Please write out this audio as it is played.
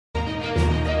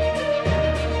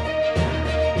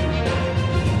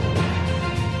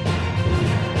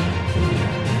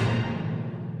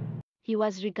He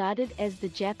was regarded as the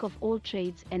jack of all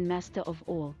trades and master of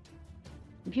all.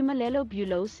 Mpumelelo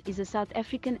Bhulose is a South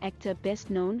African actor best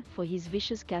known for his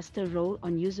vicious gaster role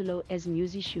on Uzalo as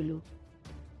Muzi Xulu.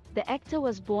 The actor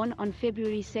was born on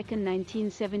February 2,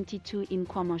 1972 in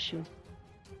KwaMashu,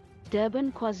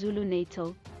 Durban Kwa-Zulu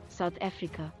Natal, South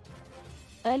Africa.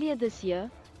 Earlier this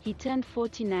year, he turned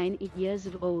 49 years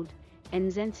old, and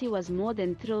Mzansi was more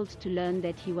than thrilled to learn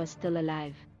that he was still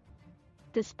alive,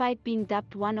 despite being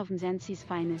dubbed one of Mzansi's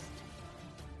finest.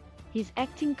 His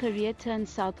acting career turned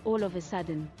south all of a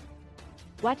sudden.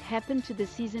 What happened to the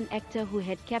seasoned actor who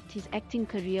had capped his acting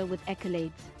career with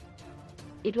accolades?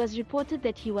 It was reported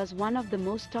that he was one of the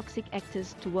most toxic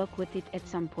actors to work with at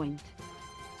some point.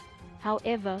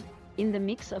 However, in the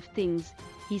mix of things,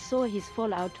 he saw his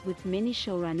fallout with many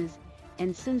showrunners,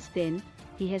 and since then,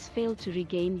 he has failed to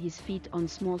regain his feet on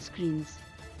small screens.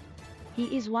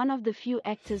 He is one of the few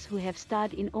actors who have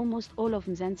starred in almost all of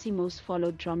Mzansi's most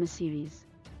followed drama series.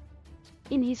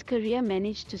 In his career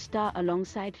managed to star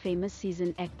alongside famous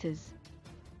seasoned actors.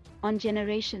 On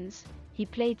Generations, he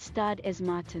starred as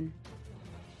Martin.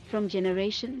 From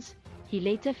Generations, he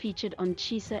later featured on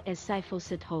Chisa as Sipho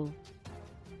Sithole.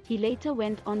 He later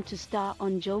went on to star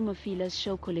on Joe Mafila's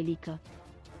show Kolelika.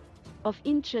 Of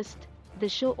interest, the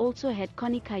show also had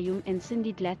Connie Kayum and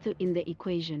Cindy Dlathu in the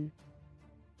equation.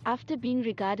 After being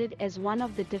regarded as one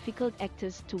of the difficult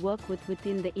actors to work with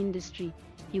within the industry,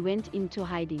 he went into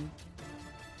hiding.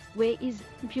 Where is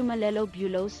Mpumelelo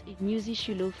Bhulose Muzi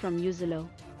Xulu from Uzalo?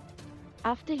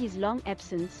 After his long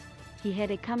absence, he had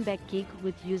a comeback gig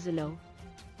with Uzalo.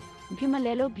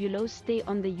 Mpumelelo Bhulose's stay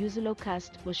on the Uzalo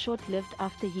cast was short-lived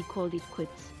after he called it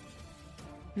quits.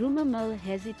 Rumor mill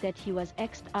has it that he was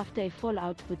axed after a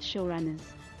fallout with showrunners.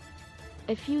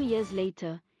 A few years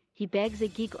later, he bags a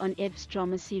gig on Ev's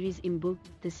drama series Imbu,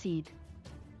 The Seed.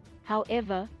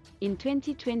 However, in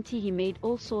 2020 he made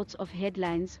all sorts of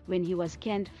headlines when he was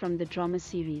canned from the drama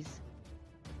series.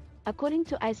 According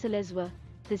to Uzalo,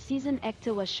 the seasoned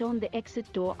actor was shown the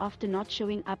exit door after not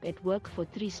showing up at work for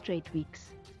 3 straight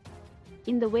weeks.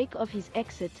 In the wake of his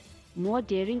exit, more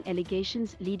daring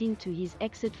allegations leading to his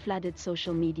exit flooded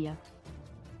social media.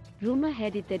 Rumor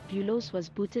had it that Bhulose was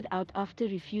booted out after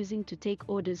refusing to take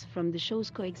orders from the show's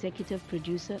co-executive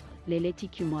producer, Leleti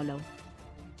Kumolo.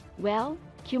 Well,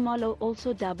 Kumolo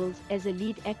also doubles as a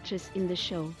lead actress in the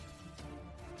show.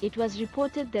 It was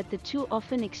reported that the two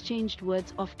often exchanged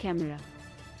words off camera.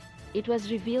 It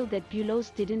was revealed that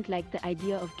Bhulose didn't like the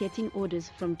idea of getting orders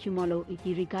from Kumolo.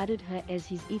 He regarded her as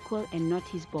his equal and not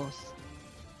his boss.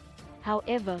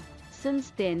 However, since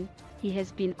then, he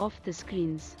has been off the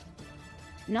screens.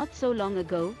 Not so long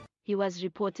ago, he was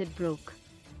reported broke.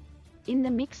 In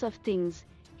the mix of things,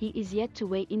 he is yet to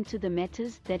weigh into the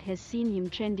matters that has seen him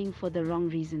trending for the wrong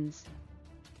reasons.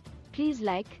 Please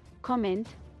like, comment,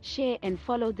 share and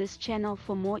follow this channel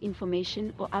for more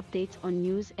information or updates on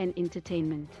news and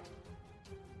entertainment.